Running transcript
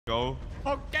Go.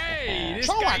 Okay, this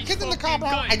Chawa, guy's get in the car, bro.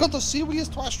 fucking I got a serious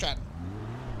question.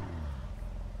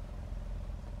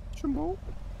 Jumbo.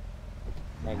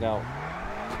 There you go.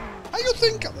 How you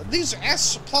think these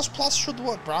S++ should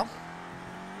work, bro? How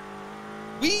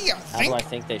do I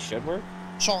think they should work?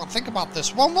 So think about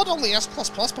this. Well, not only S++,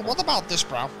 but what about this,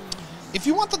 bro? If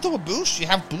you want to do a boost, you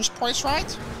have boost points,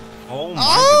 right? Oh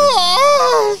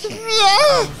my goodness.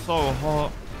 I'm so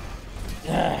hot.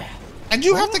 And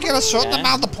you have to get a certain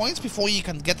amount of points before you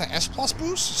can get the S+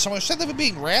 boost. So instead of it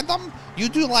being random, you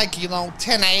do like, you know,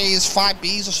 10 A's, 5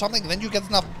 B's or something, then you get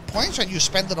enough points and you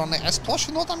spend it on the S+,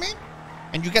 you know what I mean?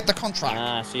 And you get the contract.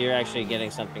 Ah, so you're actually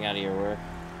getting something out of your work.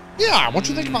 Yeah, what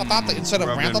you think about that instead of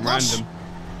randomness?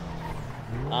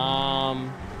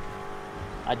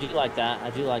 I do like that. I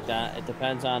do like that. It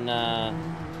depends on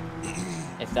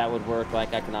if that would work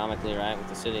like economically, right, with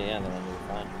the city. Yeah, then that'd be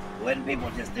fine. Wouldn't people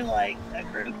just do like a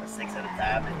group of 6 at a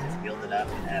time and just build it up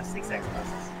and have 6 X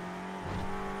buses?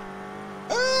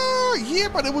 Yeah,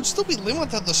 but it would still be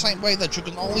limited the same way that you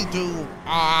can only do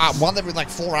one every like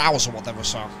 4 hours or whatever,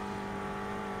 so.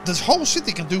 This whole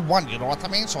city can do one, you know what I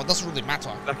mean? So it doesn't really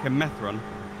matter. Like a meth run.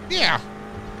 Yeah.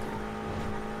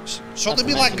 So they'd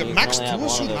be like max 2 or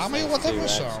tsunami or whatever, too, right?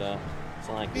 So it's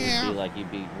not like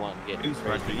you'd be wanting to get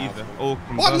crazy either. Oh,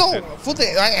 well, no, for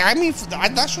the I mean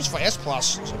that's just for S+.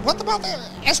 What about the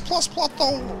S++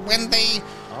 though? When they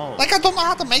like, I don't know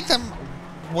how to make them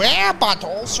rare, but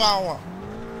also,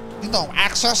 you know,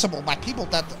 accessible by people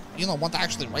that, you know, want to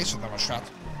actually race with them a shot.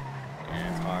 Yeah,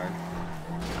 it's hard.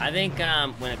 I think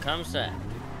when it comes to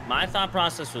my thought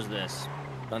process was this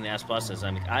on the S++s.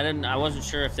 I mean, I wasn't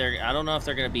sure if I don't know if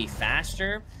they're going to be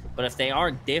faster, but if they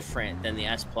are different than the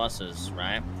S++s,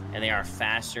 right, and they are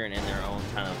faster and in their own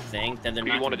kind of thing, then they're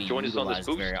not going to be utilized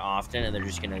very often, and they're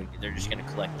just gonna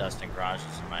collect dust in garages,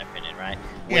 in my opinion, right?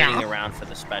 Waiting around for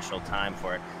the special time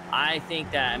for it. I think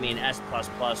that, I mean, S++.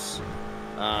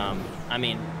 I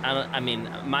mean,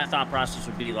 my thought process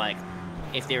would be like,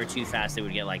 if they were too fast, they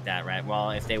would get like that, right?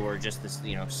 Well, if they were just this,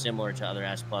 you know, similar to other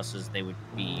S++s, they would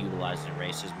be utilized in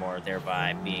races more,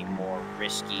 thereby being more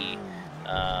risky,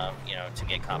 you know, to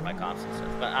get caught by cops and stuff.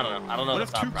 But I don't know. I don't know what the if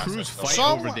thought two process. crews fight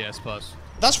over the S++?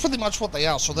 That's pretty much what they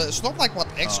are. So it's not like what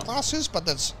X-Class is, but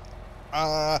it's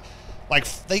like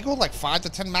they go like 5 to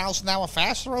 10 miles an hour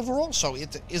faster overall. So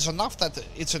it is enough that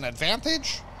it's an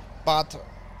advantage, but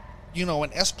you know,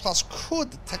 an S+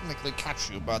 could technically catch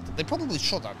you, but they probably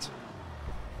shouldn't.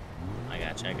 I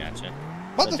gotcha.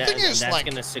 But the thing is, that's like,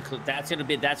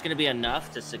 gonna be enough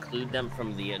to seclude them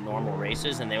from the normal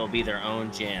races, and they will be their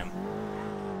own jam.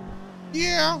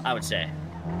 Yeah, I would say.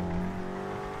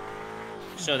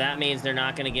 So that means they're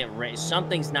not gonna get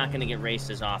something's not gonna get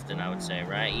raced as often. I would say,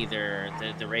 right? Either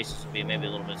the races will be maybe a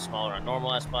little bit smaller on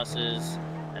normal S++s,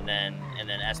 and then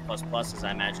S++s.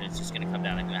 I imagine it's just gonna come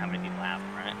down to how many people have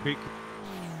them, right?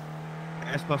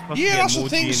 S++ yeah, that's the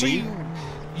thing. So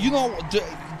you know,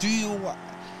 do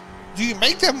you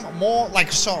make them more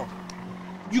like, so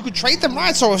you could trade them,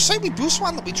 right? So say we boost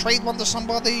one, we trade one to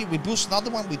somebody, we boost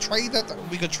another one, we trade it,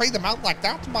 we could trade them out like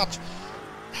that. But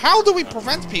how do we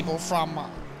prevent people from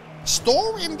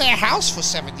store in their house for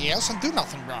 7 years and do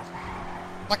nothing wrong?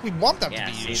 Like, we want them to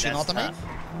be used, you know what I mean?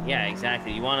 Yeah,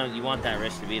 exactly. You want that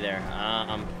risk to be there.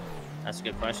 That's a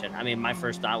good question. I mean, my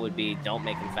first thought would be don't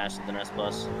make them faster than S++.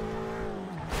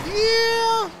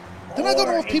 Yeah. Then I don't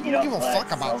know if people give a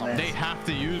fuck about them. They have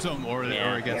to use them or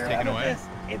it gets taken away.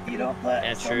 If you don't put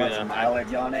so much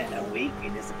mileage on it in a week,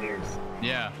 it disappears.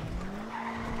 Yeah.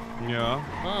 Yeah.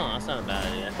 Oh, that's not a bad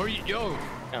idea. Or yeah,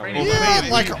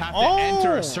 like, you have to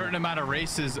enter a certain amount of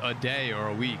races a day or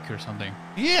a week or something.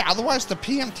 Yeah, otherwise the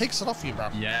PM takes it off you, bro.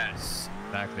 Yes,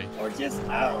 exactly. Or just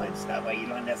mileage. That way you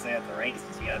don't necessarily have to race,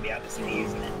 you gotta be out in the city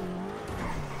using it.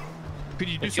 Could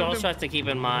you do but you also have to keep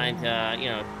in mind, you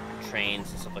know, trains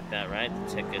and stuff like that, right?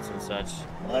 The tickets and such.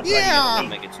 Well, yeah. Don't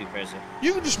make it too crazy.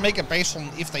 You can just make it based on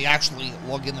if they actually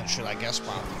log in and shit, I guess,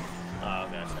 Bob. Oh, I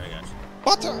gotcha.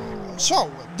 But, so,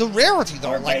 the rarity,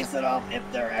 though, or like... base it off if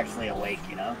they're actually awake,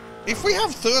 you know? If we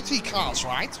have 30 cars,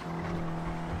 right?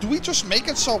 Do we just make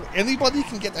it so anybody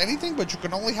can get anything, but you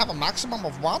can only have a maximum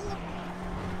of 1?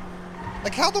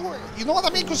 Like, how do we... You know what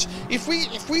I mean? Because if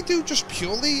we do just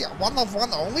purely 1 of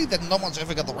 1 only, then no one's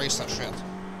ever gonna race that shit.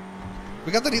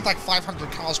 We gotta need, like,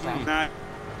 500 cars, bro. Nah.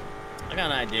 I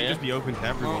got an idea. Just be open to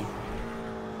everyone.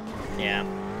 Yeah.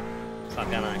 Fuck,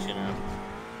 I don't actually know.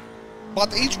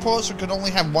 But each person can only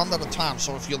have 1 at a time,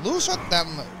 so if you lose it, then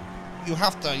you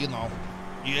have to, you know,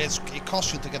 it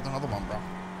costs you to get another one, bro.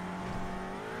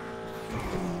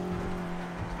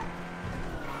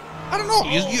 I don't know,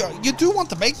 you do want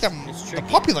to make them the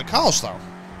popular cars, though.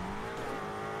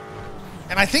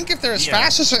 And I think if they're as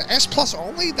fast as an S Plus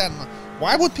only, then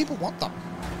why would people want them?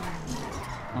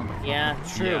 Yeah,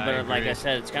 true, Yeah, but like I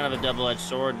said, it's kind of a double-edged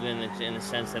sword in the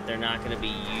sense that they're not going to be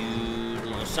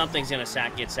used. Something's going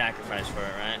to get sacrificed for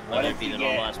it, right? Whether it be the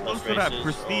normal S Plus Also that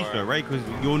prestige though, right? Because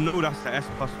you'll know that's the S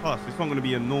Plus Plus. It's not going to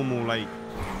be a normal like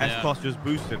S Plus just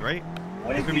boosted, right?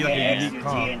 What It's if gonna you be like get a unique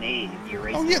car. G&E if you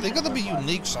race Oh yeah, they're gonna be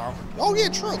unique, so. Oh yeah,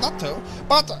 true, that too.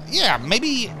 But yeah,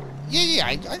 maybe. Yeah,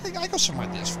 I think I got some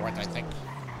ideas for it. I think.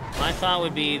 My thought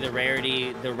would be the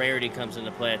rarity. The rarity comes into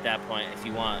play at that point. If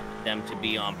you want them to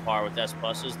be on par with S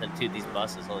Pluses, then dude, these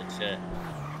buses, holy shit.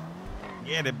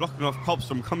 Yeah, they're blocking off cops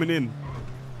from coming in.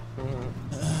 I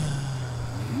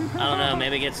don't know.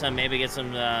 Maybe get some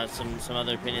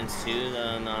other opinions too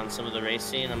on some of the race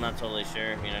scene. I'm not totally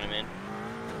sure. You know what I mean?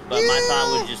 But my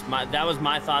thought was just that was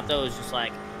my thought though. Was just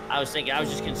like I was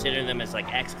just considering them as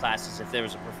like X classes. If there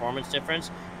was a performance difference,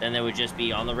 then they would just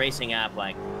be on the racing app.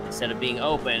 Like instead of being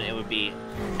open, it would be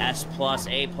S plus,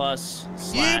 A plus,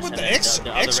 slash, Yeah, but the X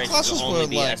classes would only were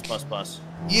be like S plus plus.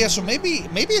 Yeah, so maybe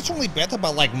it's only better by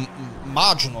like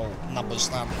marginal numbers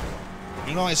then.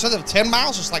 You know, instead of 10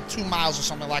 miles, it's like 2 miles or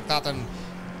something like that, and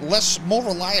more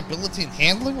reliability and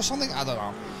handling or something. I don't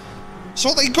know.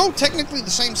 So they go technically the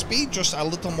same speed, just a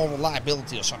little more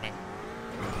reliability or something.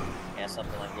 Yeah,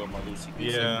 something like a little more loosey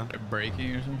goosey. Yeah.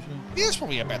 Braking or some shit. Yeah, it's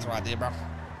probably a better idea, bro.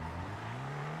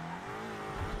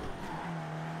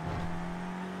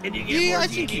 Can you get Yeah, more I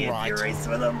think G&E you're if you right. race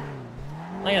with them?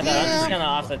 Like I said, I'm just Yeah. kind of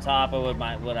off the top of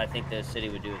what I think the city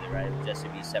would do with it, right? It would just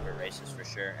be separate races for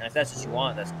sure. And if that's what you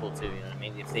want, that's cool too. You know what I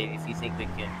mean? If you think they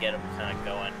can get them kind of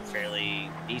going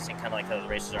fairly decent, kind of like how the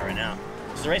races are right now,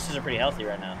 because the races are pretty healthy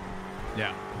right now.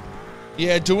 Yeah.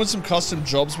 Yeah, doing some custom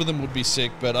jobs with them would be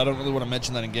sick, but I don't really want to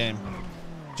mention that in game,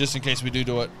 just in case we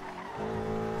do it.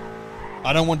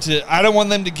 I don't want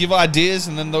them to give ideas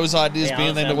and then those ideas Yeah, being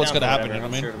honestly, then I'm what's down going to for happen. You know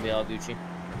whatever. what I I'm mean? sure it'll be all Gucci.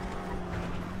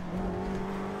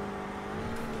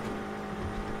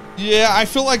 Yeah, I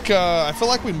feel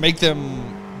like we make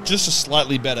them just a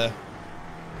slightly better,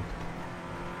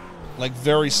 like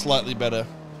very slightly better.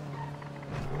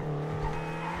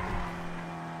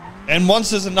 And once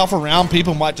there's enough around,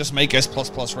 people might just make S++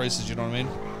 races. You know what I mean?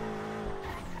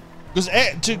 Because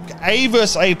to A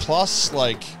versus A+,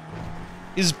 like,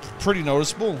 is pretty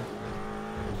noticeable.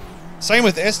 Same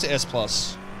with S to S+.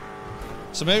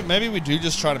 So maybe we do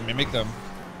just try to mimic them.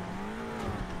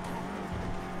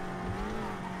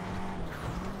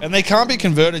 And they can't be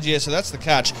converted yet, so that's the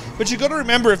catch. But you got to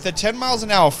remember, if they're 10 miles an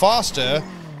hour faster,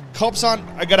 cops are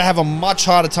going to have a much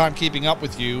harder time keeping up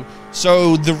with you.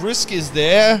 So the risk is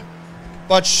there,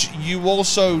 but you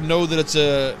also know that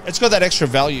it's got that extra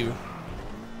value.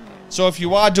 So if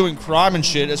you are doing crime and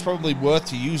shit, it's probably worth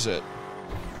to use it.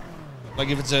 Like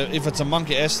if it's a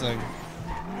Monkey S thing.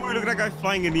 Oh, look at that guy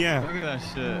flying in the air. Look at that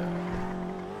shit.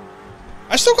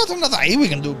 I still got another A we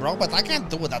can do, bro, but I can't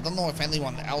do it. I don't know if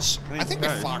anyone else. I think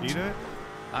they're fucked.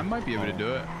 I might be able to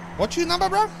do it. What's your number,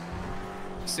 bro?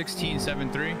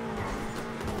 1673.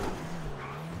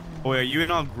 Oh, are you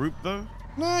in our group though?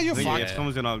 No, you're Yeah, fucked.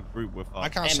 someone's in our group with us. I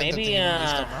can't Hey, send it to maybe you.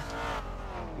 Bro.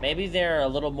 maybe they're a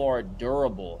little more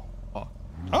durable.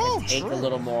 Oh, Take true. a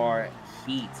little more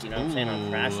heat, you know what I'm saying, on Ooh,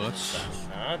 crashes and that's such.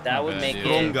 Huh? That would bad, make yeah. it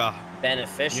Stronger.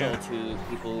 beneficial Yeah. to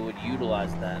people who would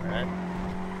utilize that, right?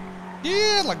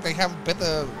 Yeah, like they have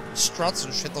better struts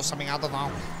and shit or something. I don't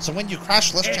know. So when you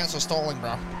crash, less chance of stalling, bro.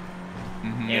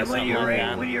 Mm-hmm. Yeah, something like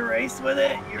that. when you race with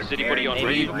it, you're Is anybody on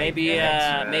guaranteed,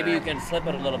 radio? Maybe you can flip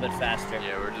it a little bit faster,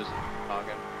 Yeah, we're just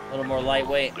talking. a little more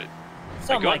lightweight, I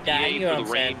something got like that. EA You know for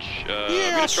what the I'm saying? range. Yeah, I'm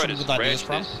gonna that's try to some good ideas,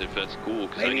 scratch bro. this if that's cool.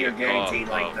 Cause Maybe I you're get a car. guaranteed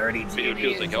like 30 Maybe it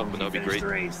feels like G&E helping. until That'd be you finish great.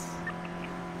 the race.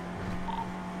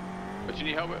 But you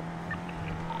need help.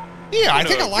 Yeah, I You know,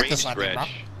 think I like range this idea, bro.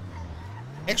 scratch.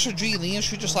 Extra G&E and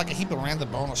shoot just like a heap of random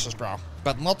bonuses, bro.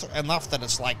 But not enough that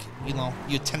it's like, you know,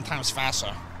 you're 10 times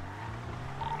faster.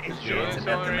 It's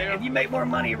enough to make, if you make more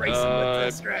money racing with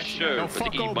the scratch. Sure, Don't but I think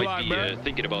fuck you old might Black be man.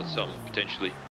 thinking about something potentially.